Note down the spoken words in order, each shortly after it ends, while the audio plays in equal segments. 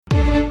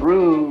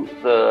through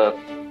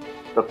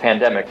the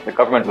pandemic, the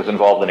government was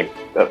involved in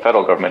the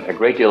federal government, a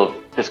great deal of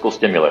fiscal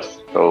stimulus.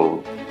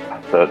 So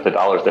the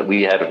dollars that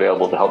we had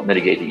available to help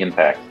mitigate the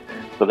impact.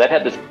 So that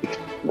had this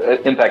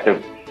impact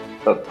of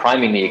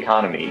priming the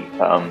economy,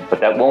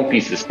 but that won't be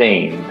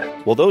sustained.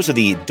 Well, those are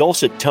the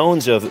dulcet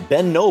tones of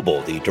Ben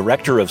Noble, the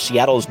director of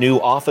Seattle's new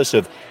Office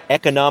of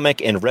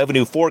Economic and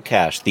Revenue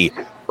Forecast, the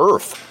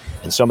IRF.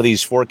 And some of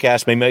these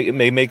forecasts may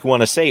make you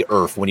want to say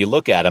IRF when you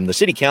look at them. The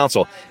City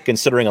Council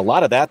considering a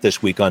lot of that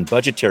this week on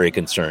budgetary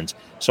concerns.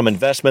 Some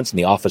investments in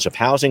the Office of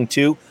Housing,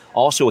 too.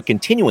 Also a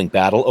continuing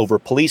battle over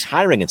police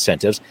hiring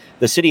incentives.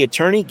 The city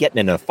attorney getting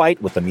in a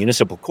fight with the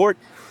municipal court.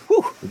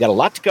 Whew, we got a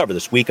lot to cover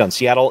this week on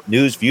Seattle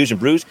News, Views, and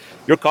Brews,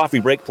 your coffee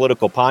break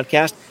political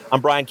podcast. I'm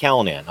Brian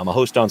Callanan. I'm a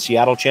host on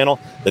Seattle Channel.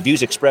 The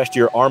views expressed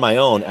here are my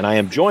own, and I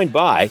am joined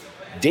by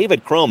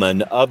David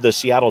Kroman of the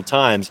Seattle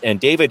Times. And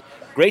David,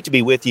 great to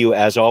be with you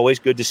as always.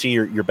 Good to see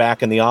you're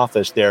back in the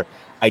office there.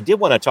 I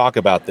did want to talk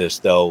about this,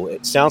 though.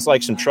 It sounds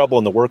like some trouble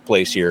in the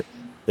workplace here.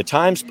 The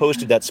Times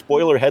posted that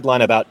spoiler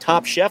headline about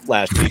Top Chef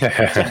last week.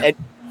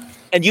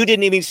 And you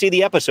didn't even see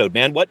the episode,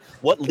 man. What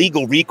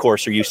legal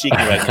recourse are you seeking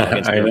right now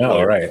against I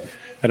know, right?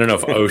 I don't know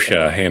if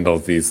OSHA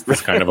handles this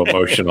kind of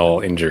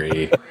emotional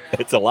injury.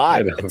 It's a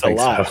lot. It's a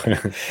lot. So.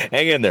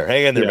 Hang in there,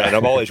 man.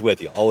 I'm always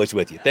with you.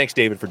 Thanks,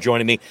 David, for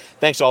joining me.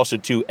 Thanks also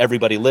to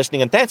everybody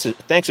listening. And thanks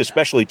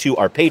especially to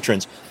our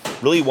patrons.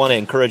 Really want to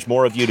encourage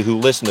more of you who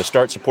listen to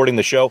start supporting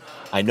the show.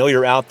 I know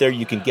you're out there.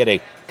 You can get a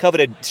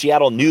coveted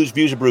Seattle News,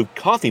 Views, and Brew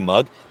coffee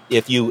mug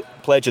if you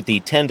pledge at the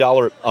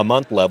 $10 a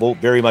month level.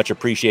 Very much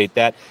appreciate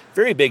that.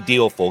 Very big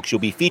deal, folks. You'll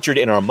be featured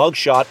in our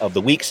Mugshot of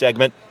the Week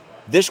segment.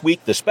 This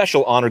week, the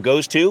special honor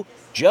goes to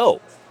Joe.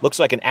 Looks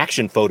like an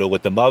action photo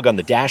with the mug on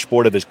the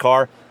dashboard of his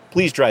car.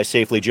 Please drive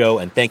safely, Joe,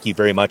 and thank you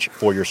very much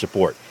for your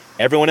support.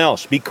 Everyone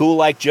else, be cool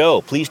like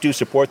Joe. Please do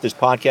support this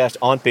podcast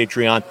on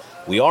Patreon.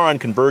 We are on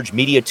Converge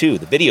Media, too.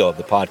 The video of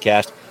the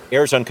podcast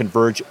airs on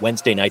Converge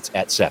Wednesday nights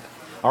at 7.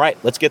 All right,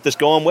 let's get this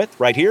going with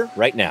right here,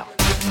 right now.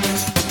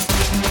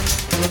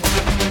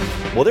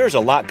 Well, there's a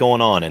lot going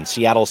on in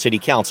Seattle City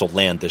Council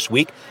land this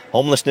week.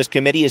 Homelessness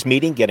Committee is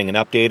meeting, getting an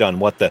update on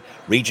what the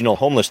Regional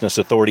Homelessness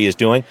Authority is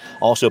doing.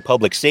 Also,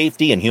 Public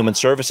Safety and Human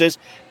Services.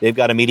 They've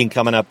got a meeting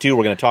coming up, too.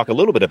 We're going to talk a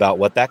little bit about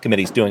what that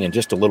committee's doing in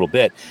just a little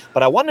bit.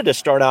 But I wanted to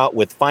start out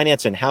with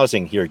Finance and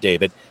Housing here,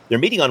 David. They're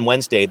meeting on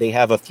Wednesday. They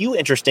have a few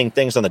interesting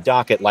things on the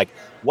docket, like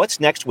what's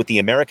next with the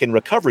American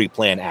Recovery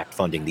Plan Act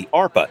funding, the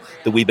ARPA,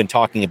 that we've been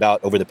talking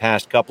about over the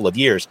past couple of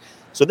years.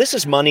 So this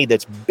is money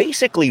that's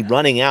basically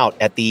running out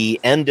at the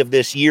end of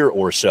this year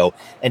or so.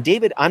 And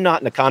David, I'm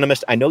not an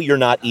economist. I know you're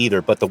not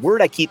either. But the word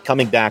I keep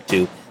coming back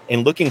to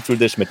and looking through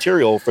this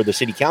material for the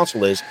city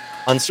council is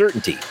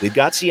uncertainty. We've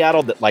got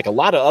Seattle, that, like a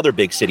lot of other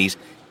big cities,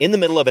 in the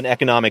middle of an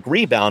economic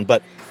rebound,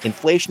 but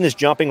inflation is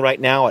jumping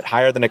right now at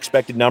higher than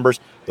expected numbers.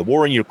 The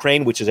war in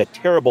Ukraine, which is a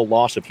terrible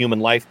loss of human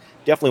life,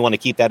 definitely want to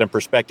keep that in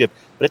perspective,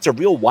 but it's a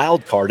real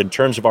wild card in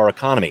terms of our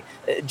economy.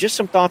 Just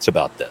some thoughts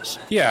about this.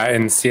 Yeah,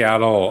 in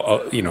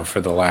Seattle,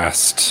 for the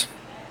last,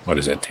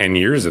 10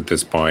 years at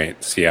this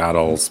point,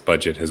 Seattle's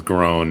budget has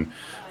grown,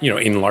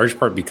 in large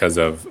part because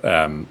of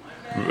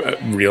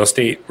real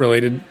estate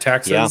related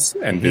taxes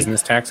and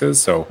business taxes.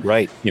 So,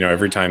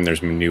 every time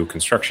there's new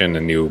construction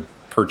and new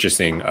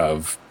purchasing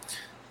of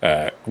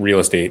real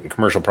estate and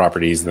commercial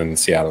properties, then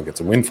Seattle gets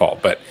a windfall.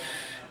 But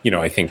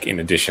I think in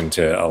addition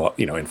to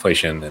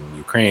inflation and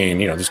Ukraine,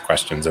 there's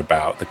questions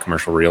about the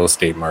commercial real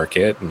estate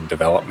market and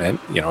development.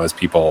 As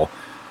people,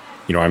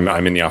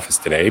 I'm in the office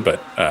today,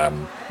 but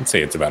let's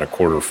say it's about a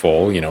quarter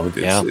full.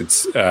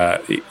 It's a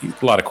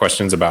lot of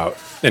questions about,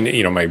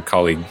 and my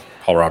colleague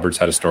Paul Roberts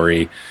had a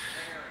story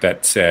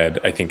that said,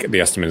 I think the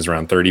estimate is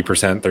around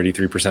 30%,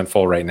 33%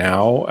 full right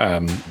now.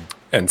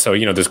 And so,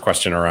 this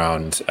question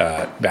around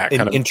that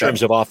kind of... In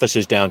terms of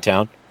offices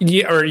downtown?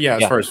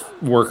 As far as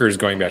workers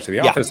going back to the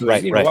office.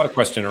 There's a lot of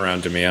question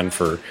around demand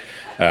for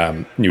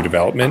new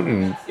development.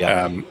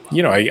 And,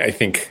 I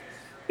think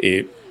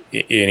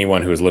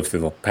anyone who has lived through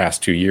the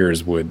past 2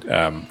 years would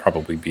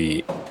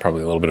probably a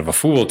little bit of a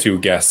fool to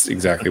guess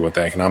exactly what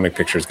the economic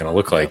picture is going to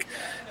look like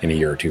in a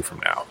year or two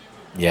from now.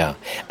 Yeah.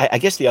 I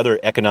guess the other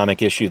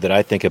economic issue that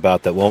I think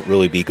about that won't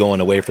really be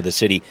going away for the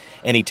city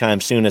anytime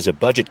soon is a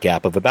budget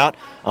gap of about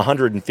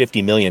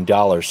 $150 million.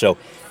 So,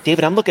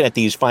 David, I'm looking at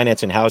these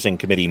Finance and Housing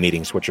Committee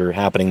meetings, which are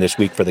happening this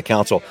week for the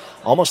council,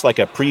 almost like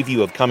a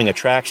preview of coming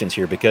attractions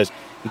here, because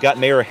you got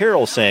Mayor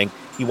Harrell saying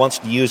he wants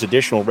to use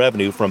additional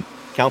revenue from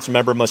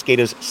Councilmember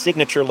Mosqueda's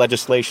signature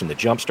legislation, the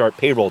Jumpstart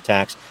payroll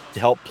tax, to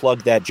help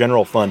plug that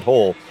general fund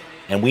hole.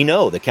 And we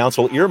know the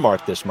council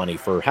earmarked this money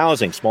for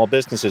housing, small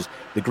businesses,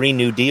 the Green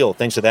New Deal,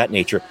 things of that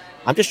nature.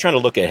 I'm just trying to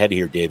look ahead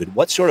here, David.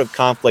 What sort of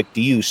conflict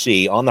do you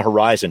see on the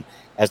horizon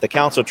as the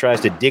council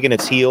tries to dig in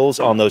its heels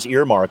on those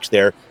earmarks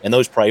there and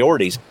those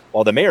priorities,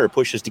 while the mayor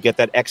pushes to get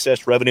that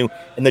excess revenue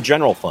in the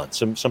general fund?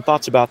 Some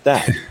thoughts about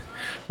that.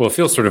 Well, it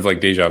feels sort of like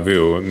deja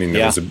vu. I mean,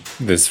 there was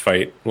this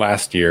fight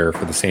last year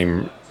for the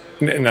same,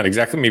 not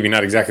exactly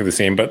the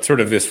same, but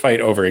sort of this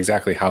fight over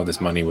exactly how this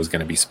money was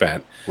going to be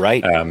spent.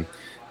 Right.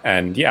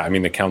 And yeah, I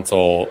mean, the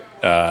council,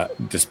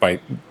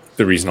 despite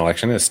the recent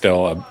election, is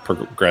still a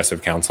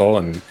progressive council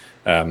and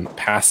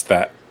passed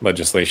that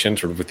legislation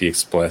sort of with the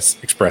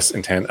express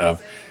intent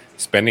of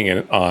spending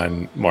it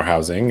on more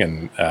housing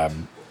and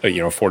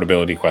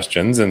affordability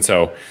questions. And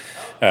so,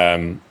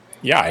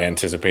 I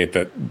anticipate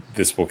that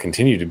this will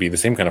continue to be the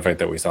same kind of fight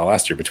that we saw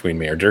last year between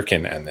Mayor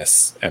Durkin and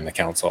the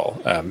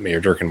council. Mayor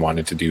Durkin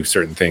wanted to do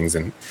certain things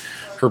in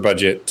her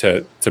budget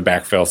to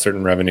backfill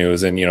certain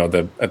revenues, and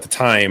at the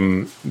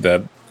time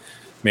the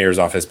mayor's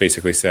office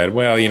basically said,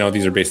 well,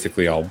 these are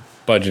basically all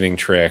budgeting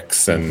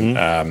tricks,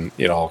 and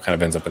it all kind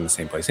of ends up in the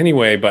same place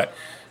anyway. But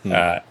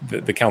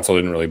the council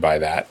didn't really buy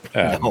that.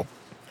 No.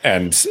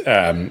 And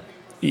at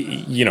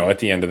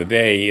the end of the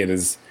day, it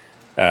is.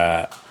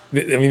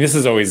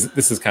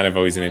 This is kind of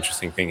always an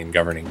interesting thing in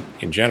governing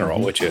in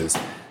general, which is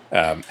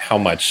how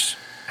much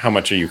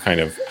are you kind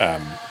of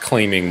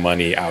claiming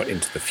money out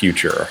into the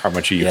future? How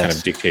much are you kind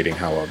of dictating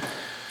how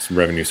some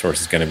revenue source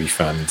is going to be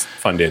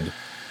funded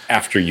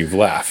after you've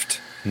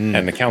left?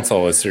 And the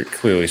council is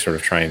clearly sort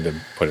of trying to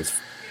put its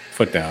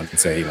foot down and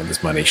say,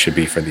 this money should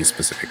be for these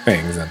specific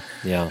things. And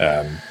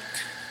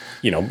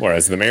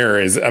whereas a mayor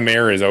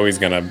is always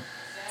going to.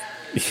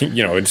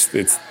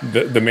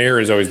 The mayor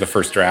is always the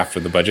first draft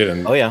of the budget,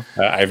 and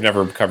I've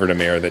never covered a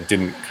mayor that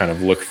didn't kind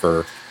of look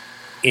for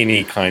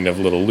any kind of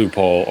little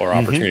loophole or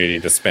opportunity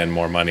to spend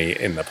more money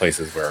in the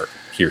places where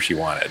he or she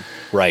wanted.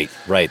 Right.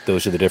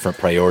 Those are the different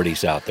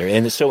priorities out there,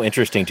 and it's so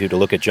interesting to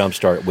look at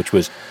Jumpstart, which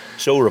was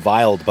so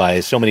reviled by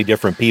so many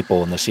different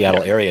people in the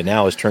Seattle area.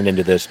 Now has turned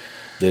into this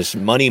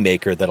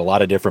moneymaker that a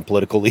lot of different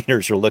political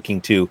leaders are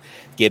looking to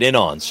get in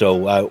on.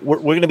 So we're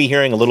going to be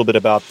hearing a little bit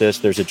about this.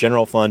 There's a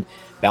general fund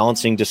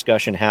balancing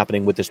discussion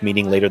happening with this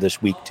meeting later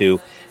this week,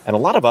 too, and a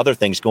lot of other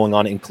things going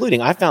on,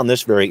 including, I found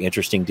this very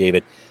interesting,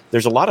 David.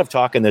 There's a lot of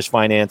talk in this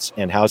Finance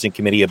and Housing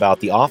Committee about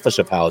the Office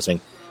of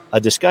Housing,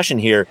 a discussion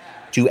here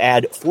to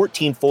add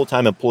 14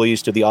 full-time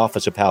employees to the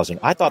Office of Housing.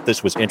 I thought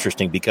this was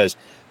interesting because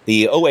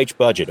the OH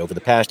budget over the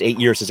past 8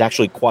 years has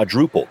actually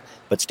quadrupled,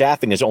 but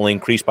staffing has only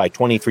increased by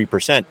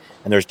 23%,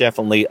 and there's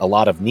definitely a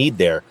lot of need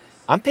there.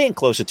 I'm paying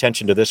close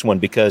attention to this one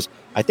because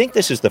I think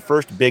this is the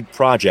first big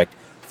project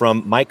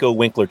from Maiko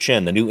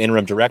Winkler-Chin, the new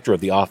interim director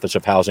of the Office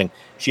of Housing.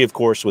 She, of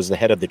course, was the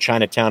head of the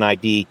Chinatown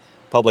ID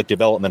Public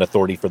Development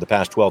Authority for the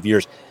past 12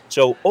 years.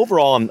 So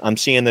overall, I'm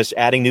seeing this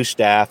adding new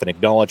staff and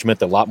acknowledgement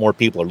that a lot more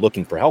people are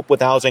looking for help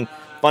with housing.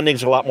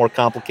 Funding's a lot more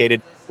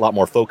complicated, a lot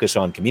more focus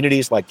on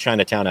communities like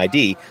Chinatown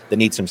ID that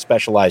need some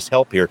specialized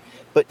help here.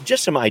 But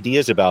just some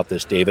ideas about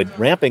this, David.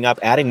 Ramping up,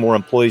 adding more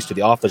employees to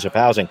the Office of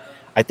Housing.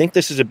 I think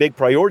this is a big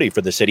priority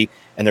for the city,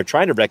 and they're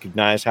trying to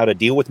recognize how to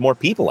deal with more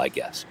people, I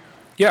guess.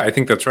 Yeah, I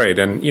think that's right.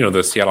 And,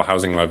 the Seattle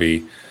Housing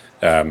Levy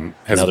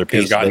has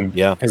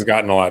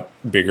gotten a lot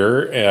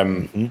bigger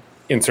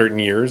in certain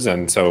years.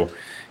 And so,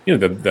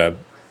 the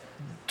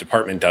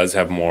department does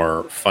have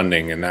more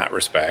funding in that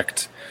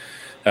respect.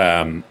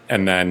 And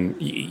then,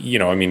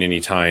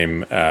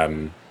 anytime,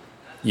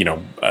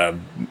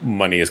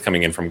 money is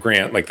coming in from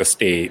grant, like the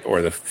state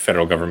or the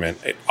federal government,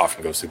 it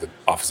often goes through the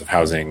Office of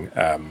Housing.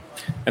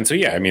 And so,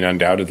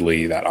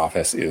 undoubtedly that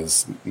office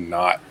is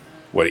not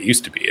what it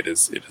used to be. It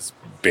is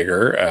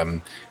bigger.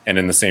 And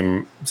in the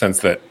same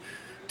sense that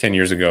 10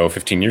 years ago,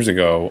 15 years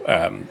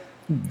ago,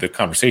 the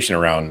conversation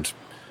around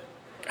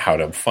how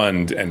to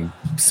fund and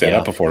set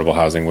up affordable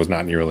housing was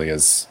not nearly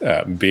as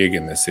big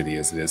in the city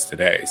as it is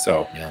today.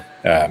 So,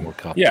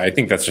 I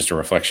think that's just a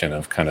reflection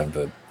of kind of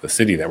the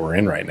city that we're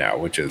in right now,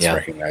 which is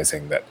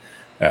recognizing that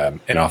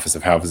an Office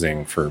of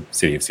Housing for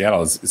City of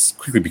Seattle is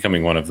quickly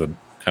becoming one of the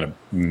kind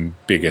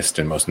of biggest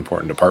and most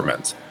important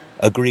departments.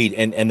 Agreed.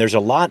 And there's a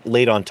lot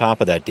laid on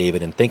top of that,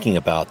 David, in thinking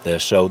about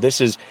this. So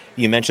this is,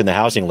 you mentioned the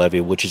housing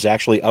levy, which is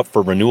actually up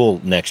for renewal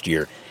next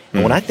year.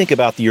 And when I think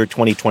about the year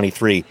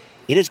 2023,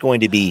 it is going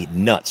to be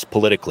nuts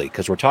politically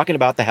because we're talking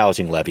about the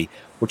housing levy.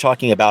 We're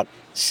talking about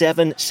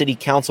 7 city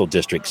council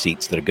district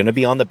seats that are going to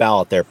be on the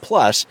ballot there.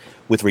 Plus,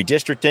 with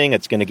redistricting,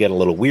 it's going to get a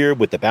little weird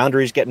with the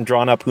boundaries getting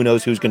drawn up. Who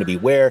knows who's going to be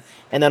where?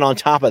 And then on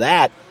top of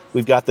that,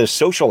 we've got the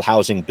social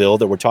housing bill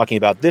that we're talking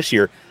about this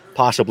year,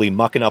 possibly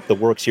mucking up the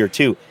works here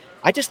too.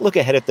 I just look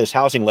ahead at this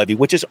housing levy,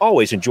 which has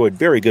always enjoyed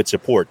very good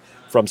support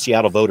from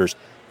Seattle voters.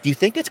 Do you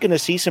think it's going to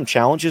see some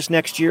challenges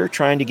next year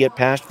trying to get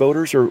past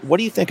voters, or what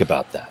do you think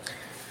about that?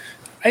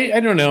 I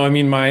don't know. I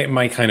mean,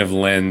 my kind of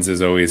lens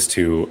is always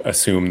to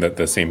assume that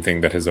the same thing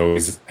that has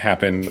always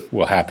happened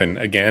will happen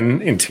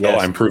again until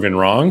I'm proven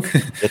wrong.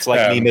 It's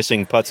like me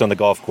missing putts on the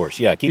golf course.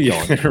 Yeah, keep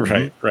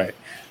going. Right.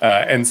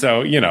 And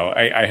so,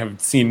 I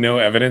have seen no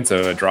evidence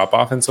of a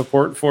drop-off in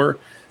support for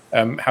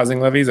housing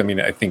levies. I mean,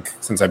 I think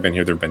since I've been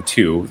here, there have been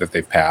 2 that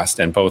they've passed,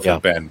 and both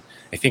have been,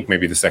 I think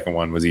maybe the second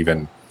one was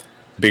even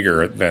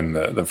bigger than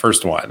the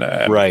first one.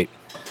 Right.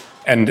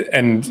 And,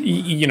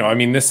 I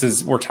mean,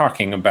 we're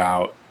talking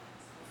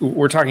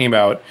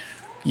about,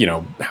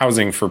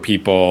 housing for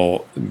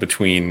people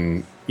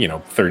between,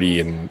 30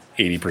 and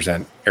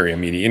 80% area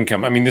median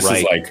income. I mean, this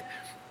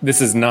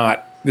has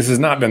not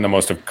been the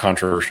most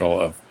controversial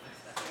of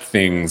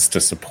things to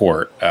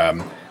support.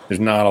 there's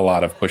not a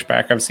lot of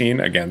pushback I've seen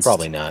against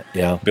Probably not.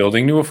 Yeah.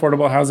 building new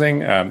affordable housing.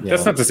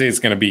 That's not to say it's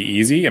going to be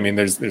easy. I mean,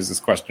 there's this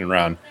question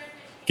around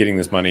getting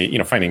this money,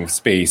 finding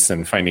space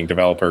and finding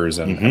developers.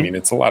 And I mean,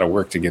 it's a lot of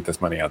work to get this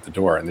money out the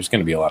door. And there's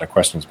going to be a lot of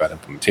questions about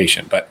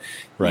implementation. But,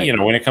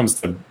 when it comes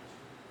to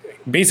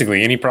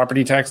basically any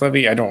property tax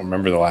levy, I don't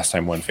remember the last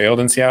time one failed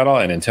in Seattle.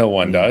 And until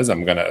one does,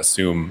 I'm going to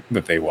assume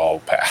that they will all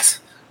pass.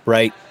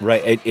 Right.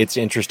 It's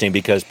interesting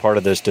because part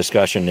of this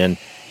discussion in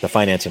the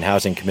Finance and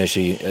Housing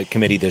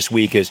Committee this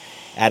week is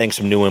adding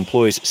some new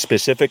employees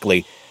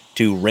specifically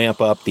to ramp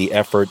up the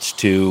efforts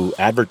to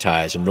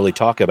advertise and really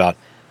talk about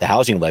the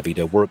housing levy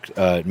to work,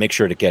 make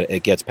sure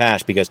it gets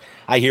passed. Because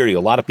I hear you, a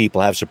lot of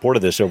people have supported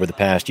this over the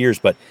past years,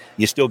 but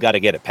you still got to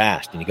get it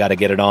passed, and you got to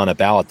get it on a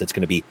ballot that's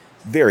going to be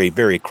very,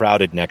 very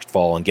crowded next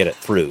fall and get it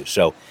through.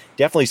 So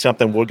definitely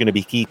something we're going to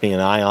be keeping an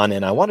eye on.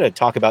 And I wanted to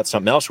talk about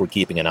something else we're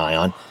keeping an eye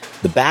on,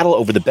 the battle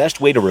over the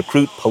best way to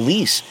recruit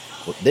police.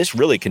 This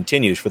really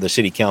continues for the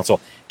city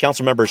council.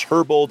 Council members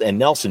Herbold and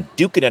Nelson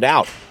duking it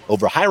out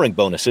over hiring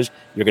bonuses.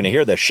 You're going to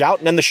hear the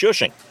shouting and the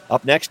shushing.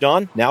 Up next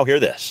on Now Hear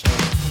This.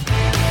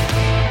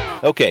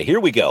 Okay, here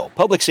we go.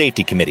 Public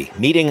Safety Committee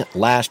meeting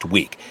last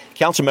week.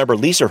 Councilmember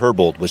Lisa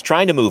Herbold was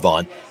trying to move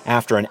on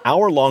after an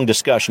hour-long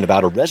discussion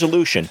about a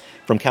resolution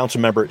from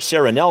Councilmember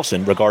Sarah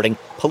Nelson regarding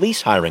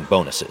police hiring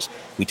bonuses.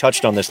 We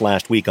touched on this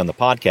last week on the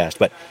podcast,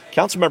 but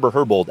Councilmember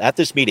Herbold at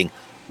this meeting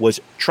was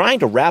trying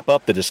to wrap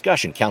up the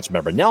discussion.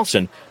 Councilmember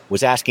Nelson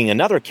was asking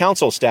another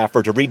council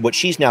staffer to read what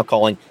she's now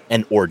calling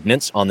an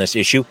ordinance on this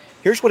issue.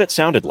 Here's what it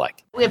sounded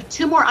like. We have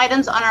 2 more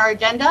items on our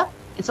agenda,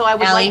 and so I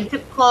would like to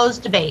close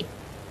debate.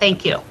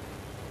 Thank you.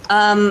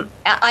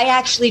 I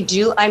actually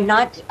do.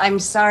 I'm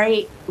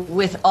sorry,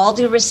 with all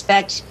due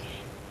respect,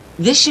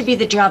 this should be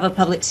the job of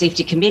Public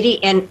Safety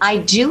Committee, and I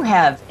do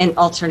have an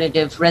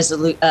alternative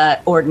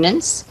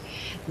ordinance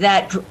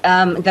that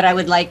I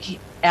would like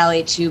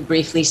Allie to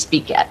briefly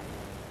speak at.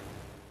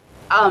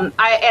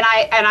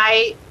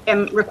 I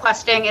am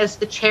requesting as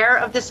the chair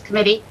of this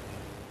committee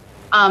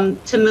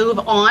to move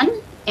on.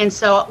 And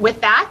so with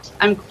that,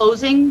 I'm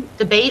closing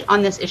debate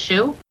on this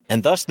issue.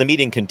 And thus the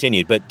meeting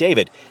continued. But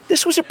David,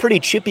 this was a pretty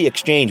chippy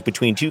exchange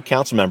between 2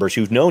 council members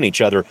who've known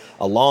each other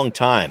a long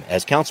time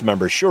as council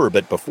members, sure,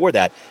 but before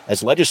that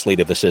as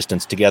legislative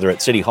assistants together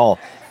at City Hall.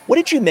 What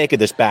did you make of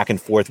this back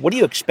and forth? What do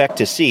you expect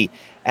to see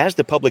as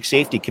the Public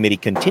Safety Committee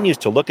continues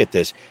to look at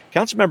this?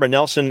 Councilmember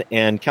Nelson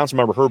and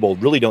Councilmember Herbold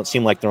really don't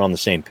seem like they're on the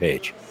same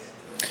page.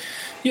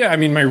 Yeah, I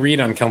mean, my read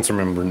on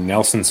Councilmember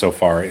Nelson so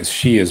far is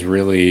she is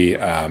really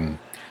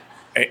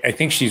I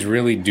think she's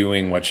really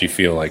doing what she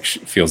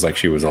feels like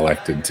she was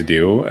elected to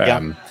do.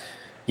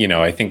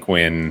 I think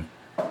when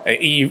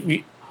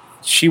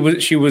she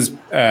was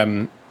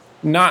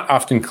not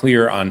often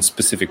clear on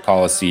specific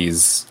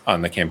policies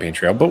on the campaign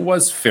trail, but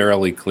was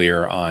fairly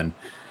clear on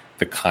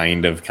the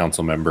kind of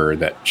council member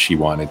that she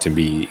wanted to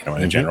be, in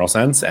a general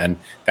sense, and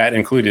that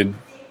included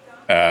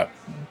kind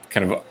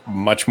of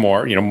much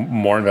more,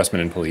 more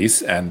investment in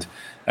police. And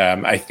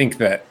I think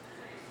that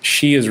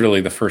she is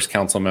really the first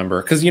council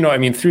member because,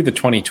 through the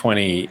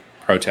 2020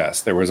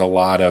 protests, there was a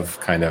lot of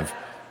kind of,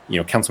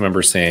 council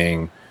members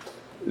saying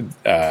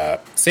a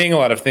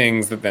lot of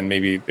things that then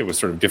maybe it was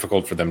sort of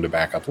difficult for them to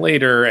back up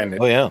later. And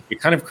it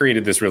kind of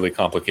created this really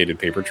complicated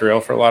paper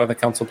trail for a lot of the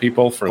council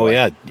people for what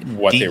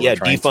they were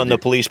trying to defund the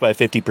police by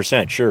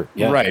 50%. Sure.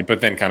 Yeah. Right.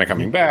 But then kind of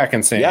coming back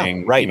and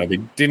saying, they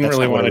didn't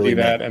really want to do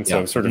that. And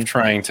so sort of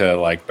trying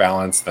to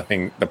balance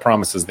the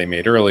promises they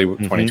made early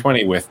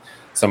 2020 with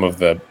some of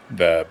the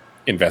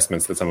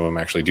investments that some of them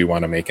actually do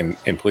want to make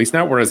in police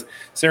now. Whereas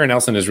Sarah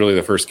Nelson is really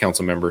the first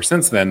council member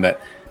since then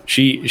that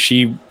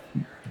she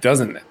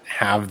doesn't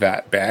have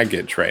that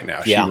baggage right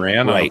now. She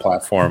ran on a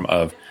platform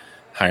of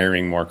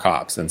hiring more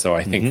cops. And so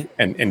I think,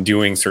 and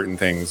doing certain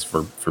things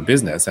for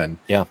business and,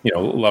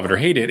 love it or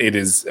hate it, it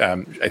is,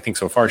 I think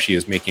so far she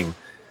is making,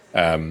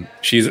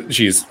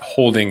 she's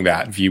holding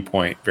that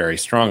viewpoint very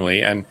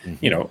strongly and,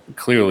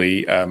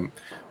 clearly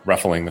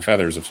ruffling the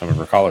feathers of some of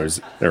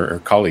her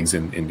colleagues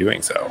in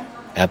doing so.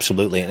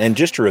 Absolutely. And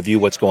just to review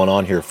what's going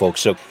on here,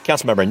 folks. So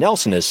Councilmember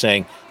Nelson is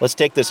saying, let's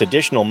take this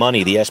additional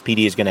money the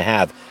SPD is going to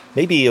have,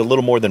 maybe a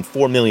little more than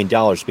 $4 million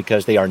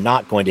because they are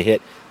not going to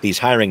hit these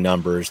hiring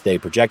numbers they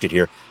projected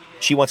here.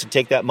 She wants to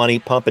take that money,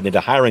 pump it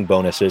into hiring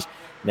bonuses.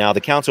 Now,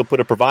 the council put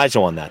a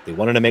proviso on that. They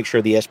wanted to make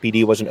sure the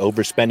SPD wasn't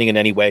overspending in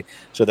any way,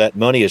 so that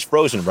money is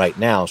frozen right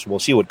now. So we'll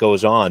see what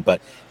goes on.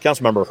 But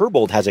Councilmember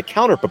Herbold has a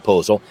counter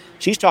proposal.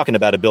 She's talking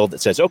about a bill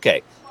that says,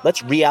 okay,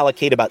 let's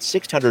reallocate about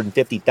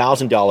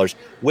 $650,000.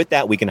 With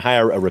that, we can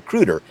hire a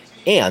recruiter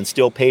and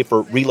still pay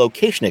for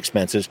relocation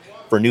expenses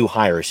for new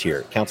hires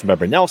here.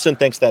 Councilmember Nelson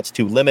thinks that's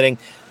too limiting.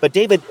 But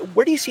David,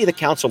 where do you see the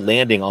council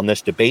landing on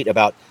this debate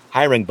about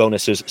hiring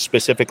bonuses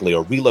specifically,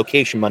 or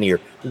relocation money, or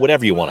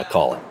whatever you want to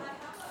call it?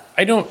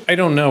 I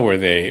don't know where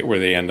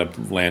they end up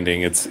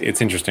landing. It's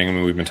interesting. I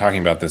mean, we've been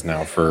talking about this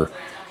now for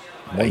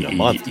a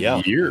month,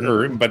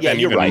 year, but then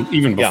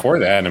even before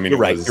that. I mean, you're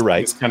right.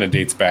 This kind of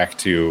dates back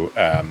to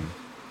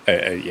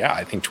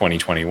I think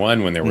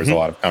 2021 when there was a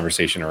lot of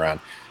conversation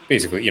around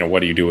basically,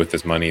 what do you do with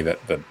this money that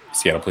the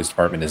Seattle Police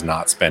Department is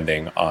not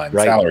spending on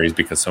Right. salaries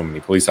because so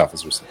many police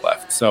officers have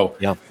left? So,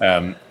 Yeah.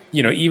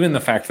 Even the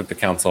fact that the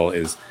council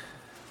is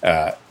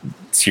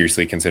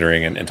seriously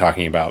considering and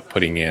talking about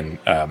putting in,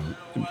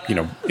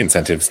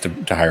 incentives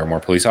to hire more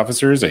police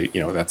officers,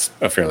 that's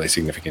a fairly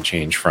significant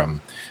change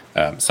from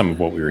some of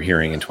what we were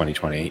hearing in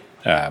 2020.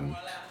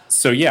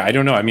 I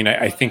don't know. I mean,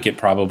 I think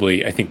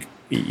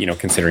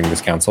considering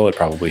this council, it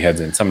probably heads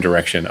in some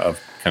direction of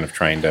kind of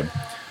trying to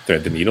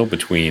thread the needle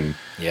between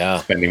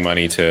spending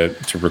money to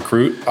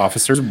recruit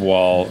officers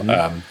while,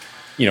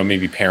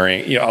 maybe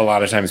pairing, a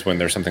lot of times when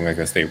there's something like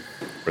this,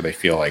 where they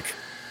feel like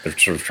they're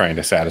sort of trying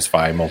to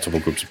satisfy multiple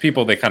groups of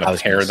people, they kind of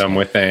pair them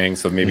with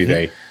things. So maybe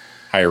they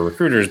hire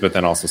recruiters, but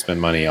then also spend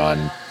money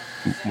on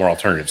more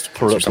alternatives to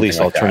police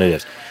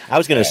alternatives. I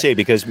was going to say,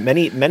 because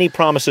many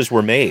promises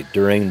were made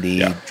during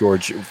the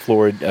George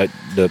Floyd,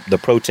 the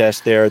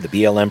protest there, the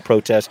BLM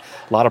protest.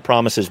 A lot of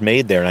promises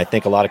made there, and I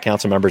think a lot of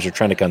council members are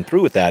trying to come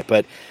through with that.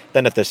 But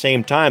then at the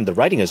same time, the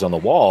writing is on the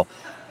wall.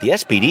 The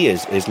SPD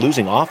is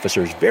losing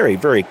officers very,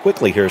 very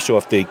quickly here. So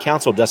if the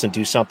council doesn't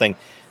do something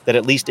that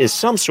at least is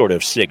some sort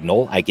of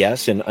signal, I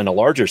guess, in a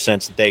larger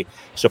sense, that they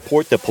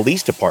support the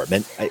police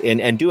department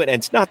and do it. And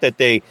it's not that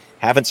they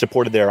haven't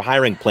supported their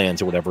hiring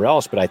plans or whatever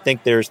else, but I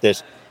think there's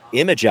this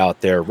image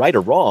out there, right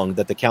or wrong,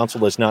 that the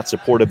council is not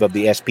supportive of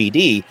the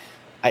SPD.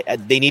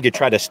 They need to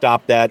try to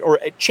stop that or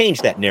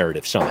change that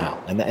narrative somehow.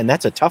 And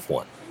that's a tough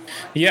one.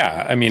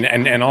 Yeah. I mean,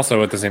 and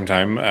also at the same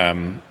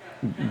time,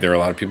 there are a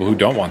lot of people who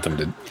don't want them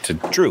to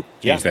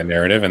change that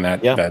narrative, and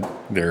that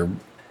they're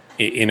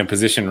in a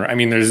position. I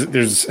mean,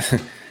 there's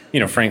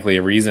frankly,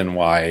 a reason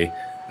why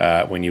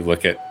when you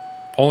look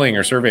at polling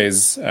or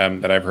surveys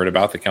that I've heard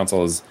about, the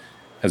council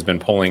has been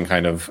polling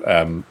kind of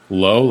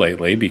low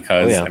lately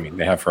because, I mean,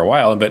 they have for a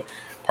while, but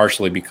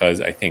partially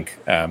because I think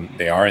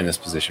they are in this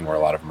position where a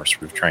lot of them are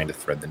sort of trying to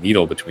thread the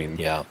needle between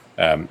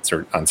on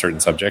certain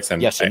subjects.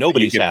 And so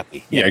nobody's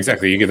happy. Yeah,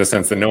 exactly. You get the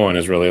sense that no one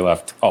is really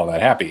left all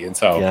that happy. And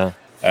so,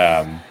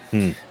 again,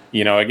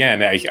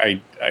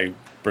 I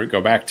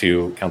go back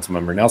to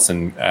Councilmember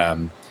Nelson.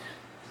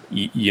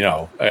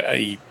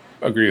 I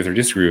agree with or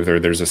disagree with her.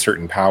 There's a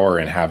certain power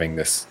in having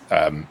this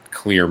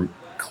clear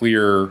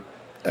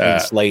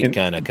slate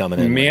kind of coming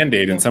in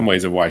mandate in some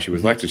ways of why she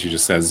was elected. She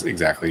just says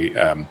exactly.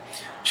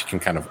 She can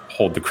kind of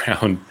hold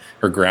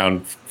her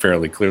ground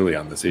fairly clearly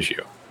on this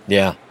issue.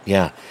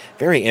 Yeah.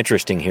 Very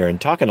interesting here, and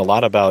talking a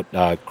lot about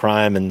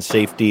crime and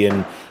safety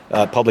and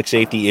public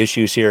safety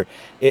issues here.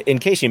 In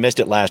case you missed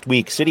it last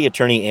week, City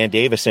Attorney Ann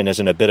Davison is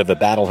in a bit of a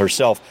battle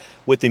herself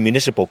with the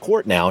municipal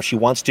court now. She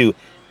wants to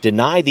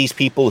deny these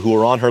people who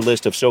are on her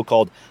list of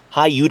so-called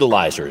high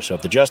utilizers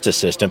of the justice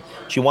system.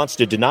 She wants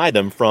to deny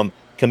them from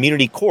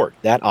community court,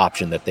 that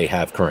option that they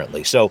have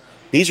currently. So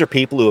these are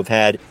people who have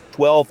had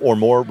 12 or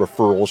more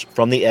referrals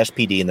from the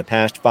SPD in the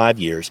past 5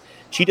 years.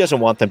 She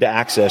doesn't want them to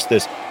access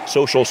this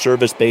social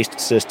service-based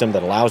system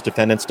that allows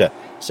defendants to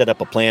set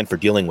up a plan for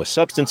dealing with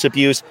substance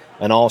abuse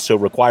and also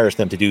requires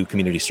them to do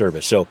community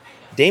service. So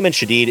Damon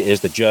Shadid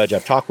is the judge.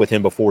 I've talked with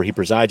him before. He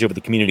presides over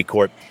the community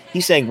court.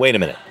 He's saying, wait a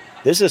minute.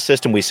 This is a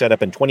system we set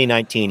up in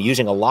 2019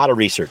 using a lot of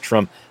research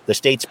from the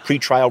state's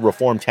pretrial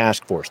reform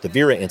task force, the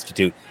Vera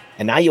Institute,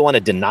 and now you want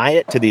to deny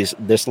it to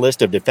this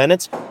list of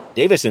defendants?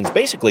 Davison's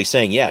basically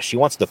saying, yes, she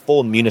wants the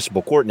full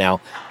municipal court now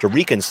to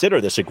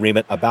reconsider this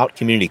agreement about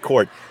community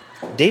court.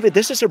 David,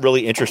 this is a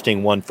really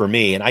interesting one for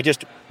me, and I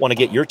just want to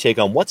get your take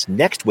on what's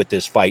next with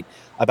this fight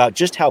about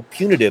just how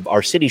punitive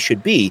our city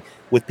should be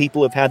with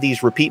people who've had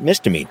these repeat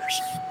misdemeanors.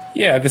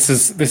 Yeah, this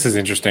is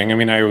interesting. I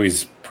mean, I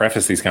always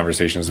preface these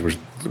conversations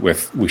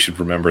with we should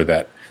remember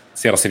that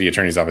Seattle City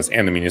Attorney's Office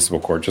and the municipal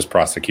court just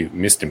prosecute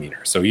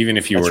misdemeanors. So even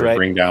if you were to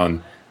bring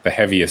down the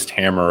heaviest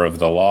hammer of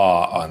the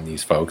law on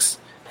these folks,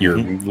 you're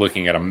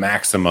looking at a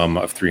maximum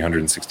of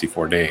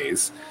 364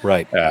 days.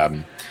 Right.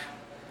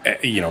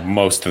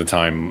 Most of the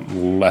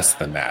time less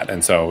than that.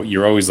 And so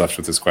you're always left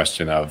with this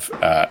question of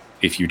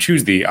if you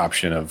choose the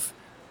option of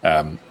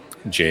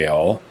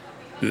jail,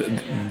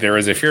 there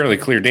is a fairly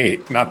clear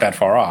date, not that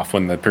far off,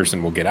 when the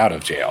person will get out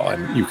of jail,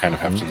 and you kind of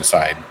have to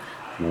decide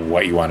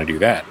what you want to do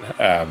then.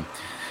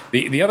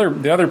 The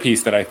other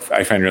piece that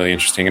I find really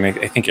interesting, and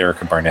I think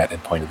Erica Barnett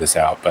had pointed this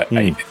out, but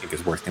I think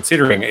is worth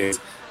considering, is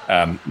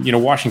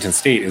Washington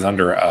State is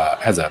under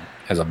has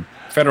a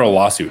federal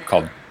lawsuit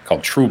called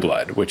True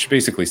Blood, which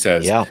basically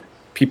says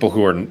people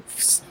who are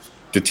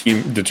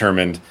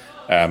determined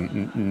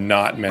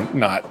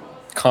not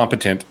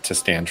competent to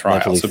stand trial.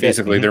 Mentally so fit.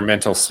 Basically, their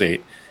mental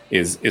state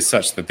is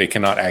such that they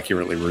cannot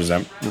accurately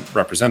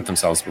represent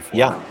themselves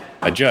before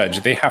a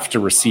judge. They have to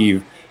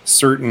receive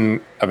certain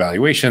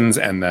evaluations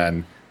and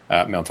then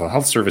mental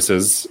health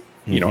services,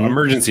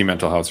 emergency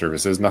mental health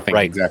services, nothing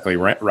exactly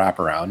wrap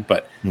around,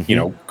 but,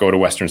 go to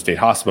Western State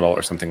Hospital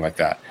or something like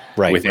that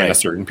within a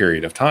certain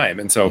period of time.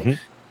 And so,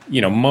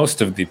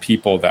 most of the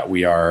people that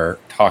we are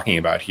talking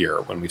about here,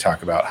 when we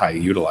talk about high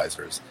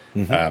utilizers,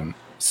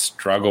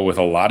 struggle with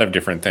a lot of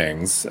different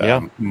things.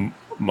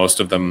 Most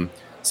of them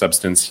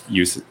substance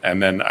use,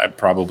 and then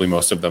probably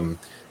most of them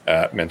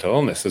mental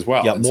illness as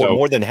well. Yeah,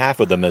 more than half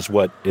of them is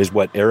what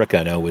Erica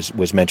I know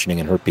was mentioning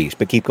in her piece.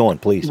 But keep going,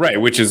 please. Right,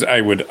 which is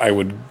I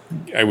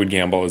would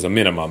gamble as a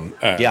minimum.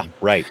 Yeah,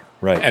 right.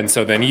 And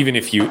so then even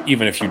if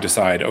you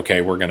decide,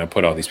 okay, we're going to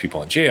put all these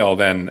people in jail,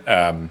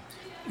 then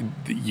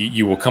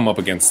you will come up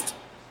against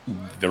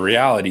the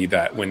reality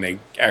that when they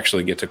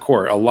actually get to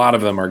court, a lot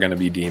of them are going to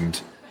be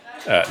deemed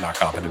not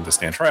competent to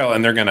stand trial,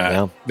 and they're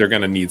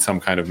gonna need some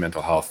kind of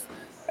mental health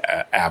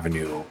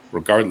avenue,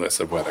 regardless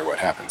of what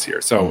happens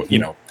here. So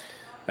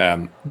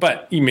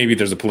but maybe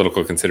there's a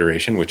political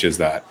consideration, which is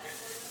that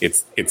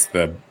it's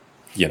the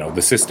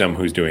the system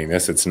who's doing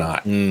this. It's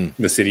not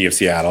the city of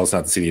Seattle. It's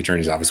not the city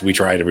attorney's office. We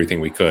tried everything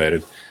we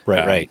could,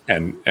 right,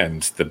 and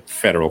the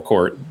federal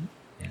court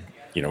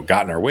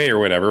got in our way or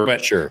whatever.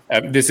 But sure,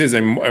 this is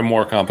a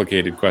more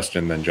complicated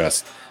question than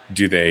just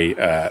do they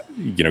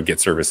get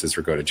services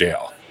or go to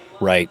jail.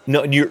 Right.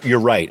 No, you're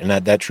right. And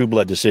that True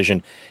Blood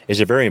decision is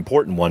a very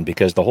important one,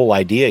 because the whole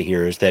idea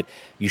here is that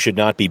you should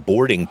not be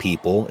boarding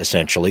people,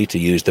 essentially, to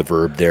use the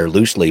verb there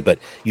loosely, but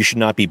you should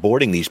not be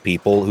boarding these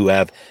people who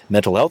have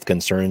mental health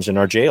concerns in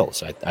our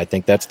jails. I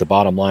think that's the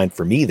bottom line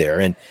for me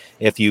there. And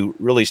if you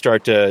really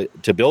start to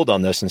build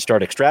on this and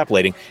start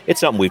extrapolating,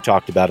 it's something we've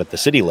talked about at the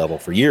city level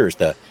for years.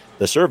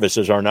 The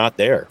services are not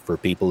there for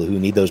people who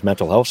need those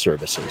mental health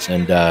services.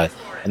 And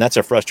that's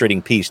a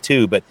frustrating piece,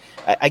 too. But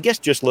I guess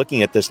just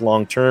looking at this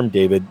long term,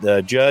 David,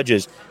 the judge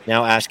is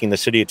now asking the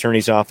city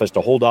attorney's office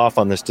to hold off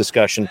on this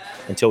discussion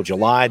until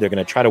July. They're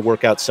going to try to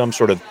work out some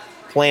sort of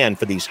plan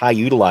for these high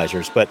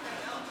utilizers. But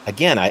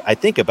again, I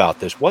think about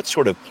this. What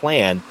sort of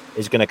plan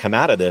is going to come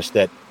out of this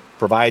that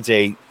provides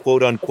a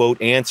quote unquote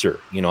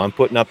answer? I'm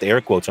putting up the air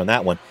quotes on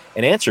that one,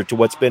 an answer to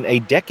what's been a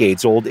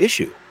decades old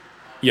issue.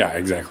 Yeah,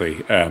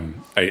 exactly.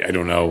 I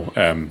don't know.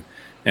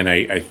 And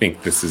I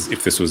think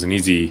if this was an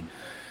easy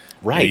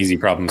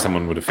problem,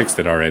 someone would have fixed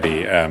it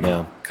already.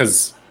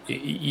 Because,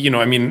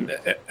 again,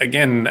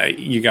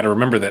 you got to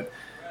remember that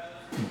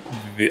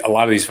a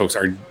lot of these folks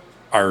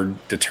are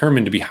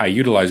determined to be high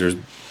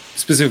utilizers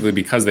specifically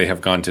because they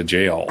have gone to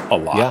jail a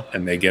lot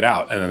and they get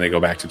out and then they go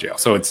back to jail.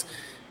 So it's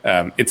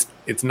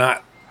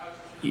not,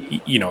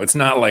 it's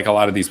not like a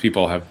lot of these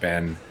people have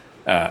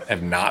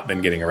not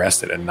been getting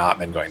arrested and not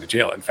been going to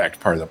jail. In fact,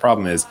 part of the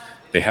problem is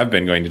they have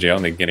been going to jail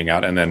and they're getting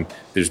out, and then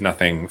there's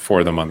nothing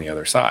for them on the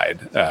other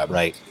side.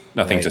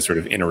 Nothing to sort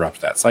of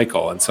interrupt that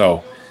cycle. And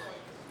so,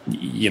 so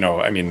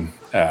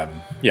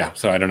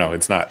I don't know.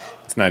 It's not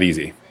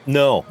easy.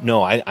 No,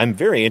 I'm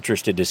very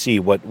interested to see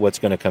what's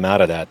going to come out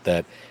of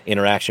that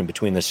interaction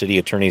between the city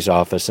attorney's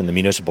office and the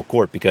municipal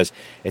court, because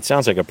it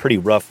sounds like a pretty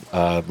rough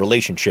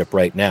relationship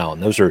right now.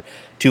 And those are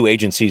two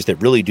agencies that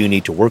really do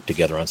need to work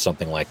together on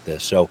something like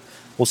this. So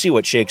we'll see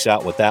what shakes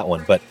out with that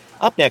one. But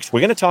up next, we're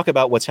going to talk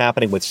about what's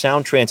happening with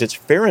Sound Transit's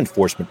fare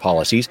enforcement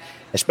policies,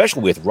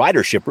 especially with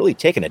ridership really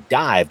taking a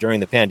dive during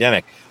the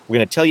pandemic. We're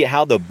going to tell you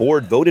how the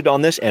board voted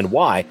on this and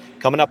why,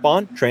 coming up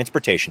on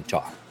Transportation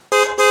Talk.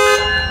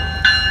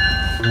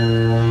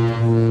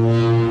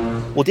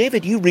 Well,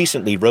 David, you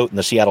recently wrote in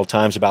the Seattle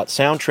Times about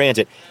Sound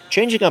Transit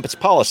changing up its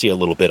policy a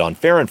little bit on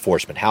fare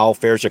enforcement, how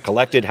fares are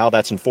collected, how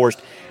that's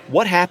enforced.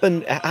 What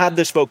happened? How did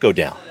this vote go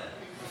down?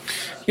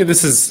 Yeah,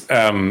 this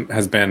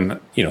has been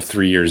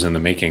 3 years in the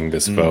making.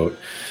 This vote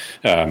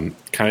kind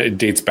of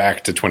dates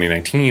back to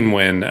 2019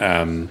 when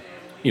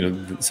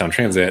Sound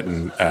Transit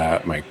and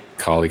my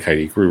colleague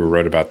Heidi Gruber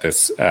wrote about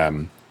this.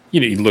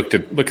 You looked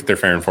at their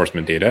fare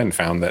enforcement data and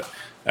found that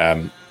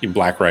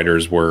black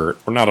riders were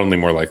not only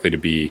more likely to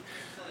be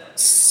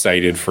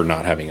cited for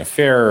not having a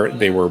fare,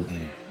 they were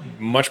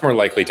much more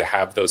likely to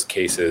have those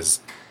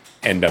cases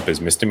end up as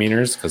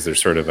misdemeanors, because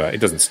there's sort of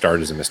it doesn't start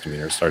as a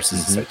misdemeanor, it starts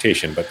as a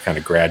citation, but kind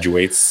of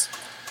graduates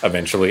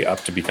eventually up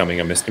to becoming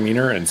a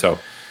misdemeanor. And so,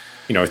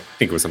 I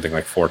think it was something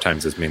like 4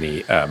 times as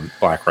many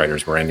black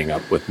riders were ending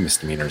up with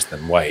misdemeanors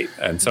than white.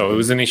 And so it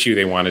was an issue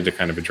they wanted to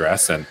kind of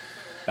address. And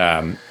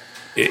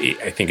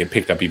I think it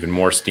picked up even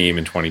more steam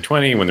in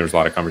 2020 when there was a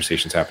lot of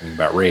conversations happening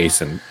about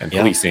race and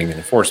policing and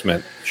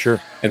enforcement.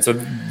 Sure. And so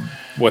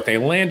what they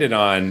landed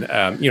on,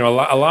 a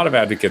lot of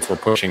advocates were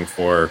pushing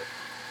for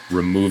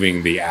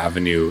removing the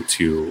avenue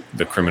to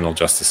the criminal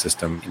justice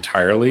system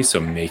entirely. So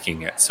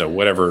making it so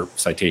whatever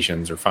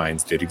citations or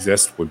fines did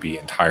exist would be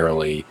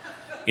entirely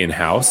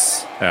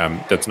in-house.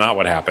 That's not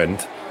what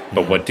happened.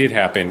 But what did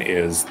happen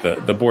is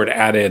the board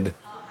added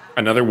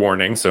another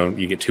warning, so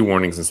you get 2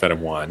 warnings instead of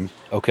 1.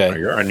 Okay.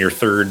 On your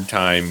 3rd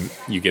time,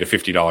 you get a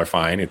 $50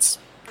 fine. It's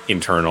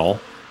internal.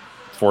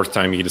 4th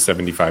time, you get a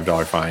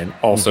 $75 fine,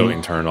 also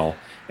internal.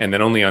 And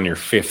then only on your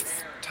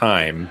 5th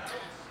time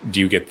do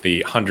you get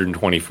the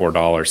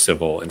 $124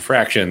 civil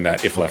infraction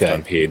that, if left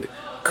unpaid,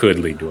 could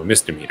lead to a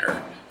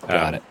misdemeanor.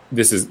 Got it.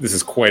 This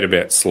is quite a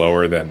bit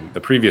slower than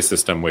the previous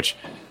system, which,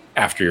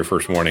 after your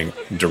first warning,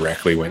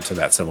 directly went to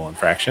that civil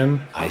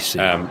infraction. I see.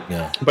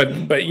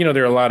 But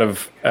there are a lot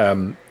of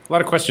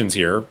questions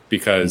here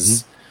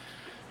because,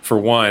 for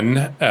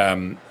one,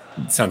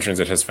 Sound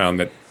Transit has found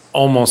that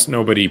almost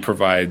nobody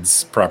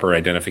provides proper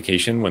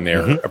identification when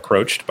they're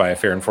approached by a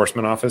fare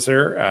enforcement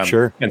officer.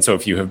 Sure. And so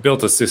if you have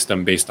built a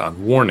system based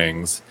on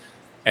warnings,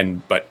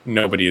 but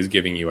nobody is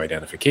giving you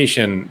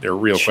identification. There are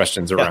real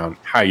questions around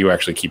how you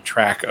actually keep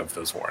track of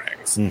those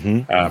warnings.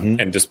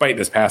 And despite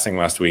this passing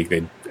last week,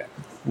 they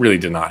really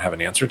did not have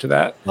an answer to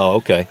that. Oh,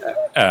 okay.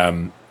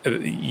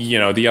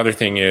 The other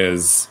thing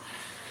is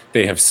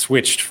they have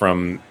switched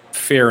from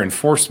fair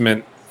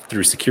enforcement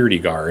through security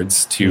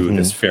guards to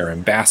this fair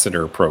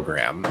ambassador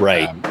program.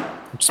 Right.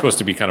 It's supposed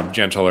to be kind of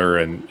gentler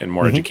and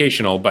more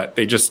educational, but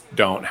they just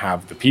don't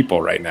have the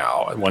people right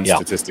now. One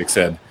statistic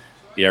said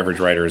the average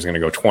rider is going to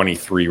go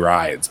 23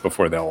 rides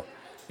before they'll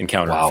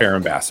encounter a fair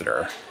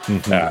ambassador.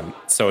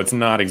 So it's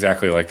not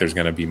exactly like there's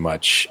going to be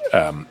much.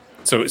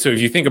 So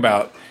if you think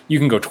about, you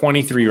can go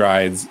 23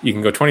 rides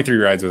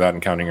without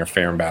encountering a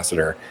fair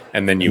ambassador,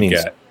 and then you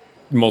get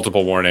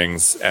multiple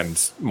warnings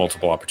and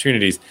multiple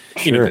opportunities.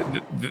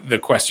 The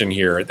question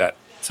here that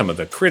some of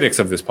the critics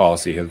of this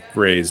policy have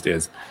raised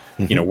is,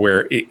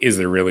 where is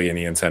there really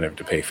any incentive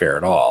to pay fare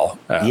at all?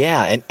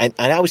 And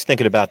I was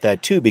thinking about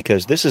that too,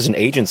 because this is an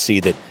agency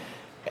that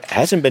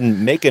hasn't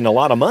been making a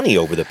lot of money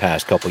over the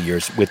past couple of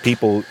years with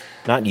people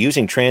not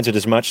using transit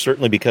as much,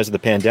 certainly because of the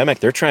pandemic.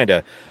 They're trying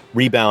to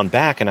rebound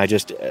back, and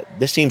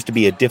this seems to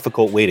be a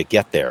difficult way to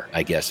get there,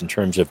 I guess, in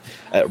terms of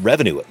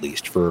revenue, at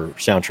least, for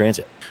Sound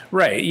Transit.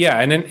 Right, yeah,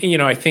 and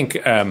then, I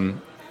think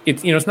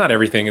it's not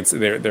everything. It's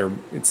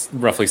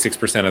roughly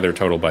 6% of their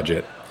total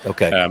budget.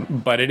 Okay.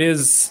 But it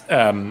is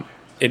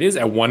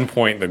at one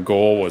point the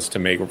goal was to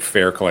make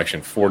fare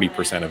collection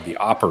 40% of the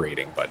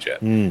operating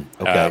budget.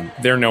 Okay.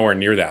 They're nowhere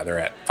near that. They're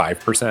at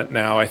 5%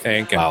 now, I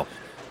think. Wow.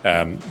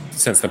 And,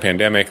 since the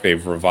pandemic,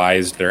 they've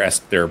revised their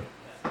till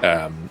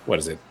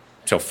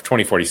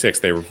 2046.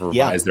 They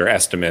revised their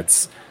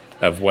estimates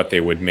of what they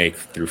would make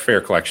through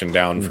fare collection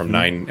down from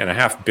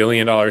 $9.5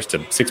 billion to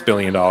 $6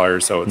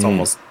 billion. So it's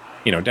almost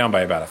down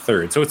by about a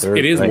third. So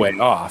it is way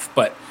off.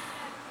 But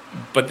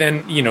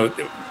then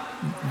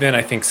then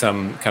I think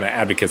some kind of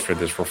advocates for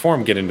this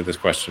reform get into this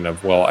question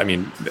of, well, I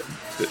mean,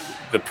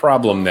 the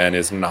problem then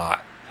is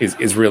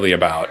really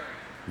about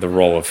the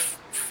role of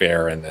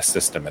fare in the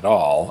system at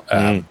all,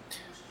 and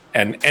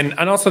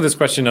also this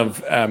question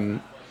of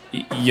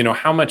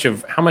how much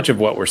of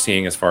what we're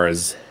seeing as far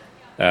as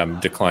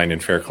decline in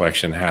fare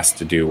collection has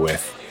to do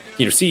with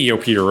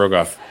CEO Peter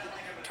Rogoff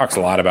talks a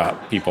lot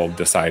about people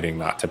deciding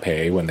not to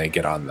pay when they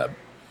get on the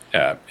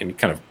and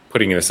kind of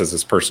putting this as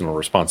his personal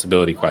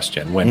responsibility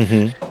question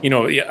when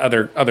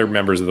other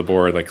members of the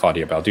board like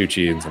Claudia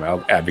Balducci and some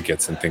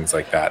advocates and things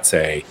like that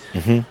say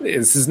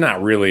this is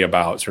not really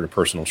about sort of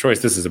personal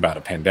choice. This is about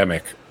a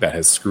pandemic that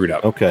has screwed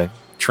up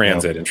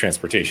transit and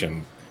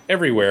transportation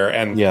everywhere,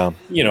 and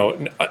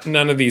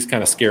none of these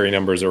kind of scary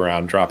numbers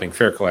around dropping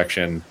fare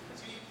collection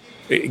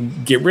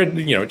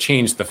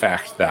change the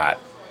fact that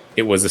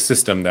it was a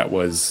system that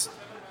was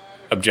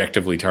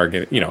objectively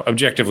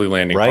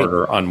landing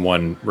harder on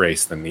one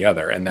race than the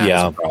other. And that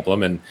is a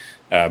problem.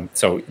 And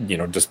so,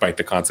 despite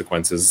the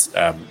consequences,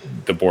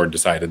 the board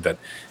decided that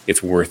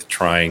it's worth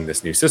trying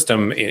this new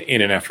system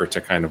in an effort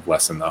to kind of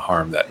lessen the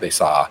harm that they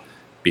saw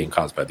being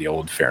caused by the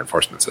old fare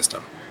enforcement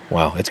system.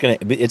 Wow, it's going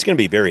to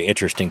be very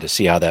interesting to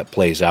see how that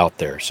plays out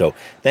there. So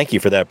thank you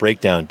for that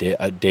breakdown,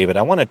 David.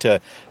 I wanted to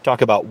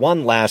talk about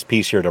one last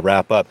piece here to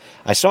wrap up.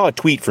 I saw a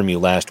tweet from you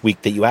last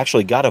week that you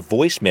actually got a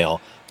voicemail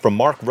from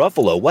Mark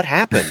Ruffalo. What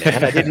happened?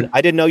 And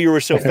I didn't know you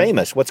were so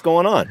famous. What's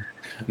going on?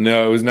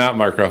 No, it was not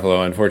Mark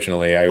Ruffalo,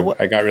 unfortunately.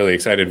 I got really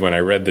excited when I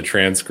read the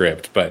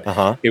transcript, but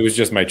it was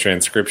just my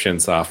transcription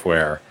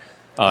software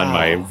on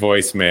my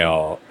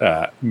voicemail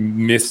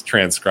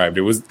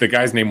mistranscribed. The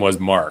guy's name was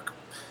Mark.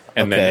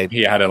 And then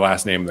he had a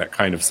last name that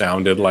kind of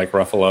sounded like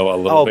Ruffalo a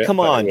little bit. Oh, come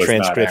on,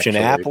 transcription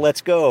app.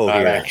 Let's go.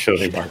 Not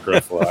actually Mark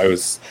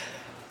Ruffalo.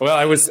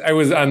 I was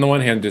on the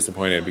one hand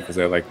disappointed because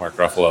I like Mark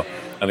Ruffalo.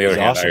 On the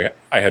other hand,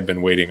 I had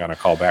been waiting on a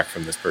call back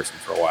from this person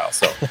for a while,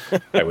 so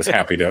I was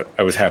happy to.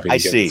 I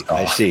see.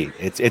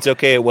 It's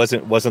okay. It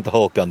wasn't the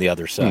Hulk on the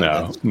other side.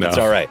 No, that's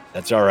all right.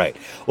 That's all right.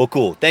 Well,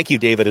 cool. Thank you,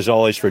 David, as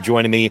always, for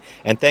joining me,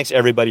 and thanks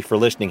everybody for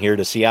listening here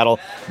to Seattle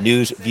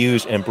News,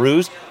 Views, and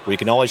Brews, where you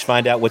can always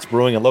find out what's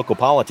brewing in local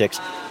politics.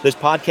 This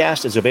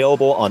podcast is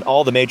available on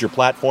all the major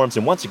platforms,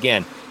 and once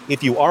again,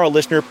 if you are a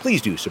listener,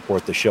 please do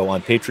support the show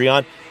on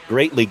Patreon.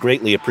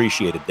 Greatly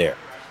appreciated there.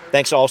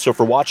 Thanks also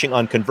for watching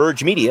on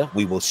Converge Media.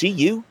 We will see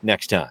you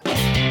next time.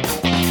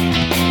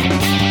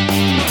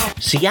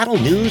 Seattle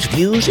News,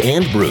 Views,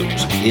 and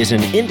Brews is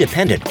an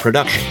independent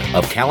production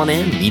of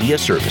Callanan Media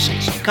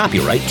Services.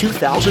 Copyright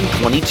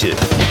 2022.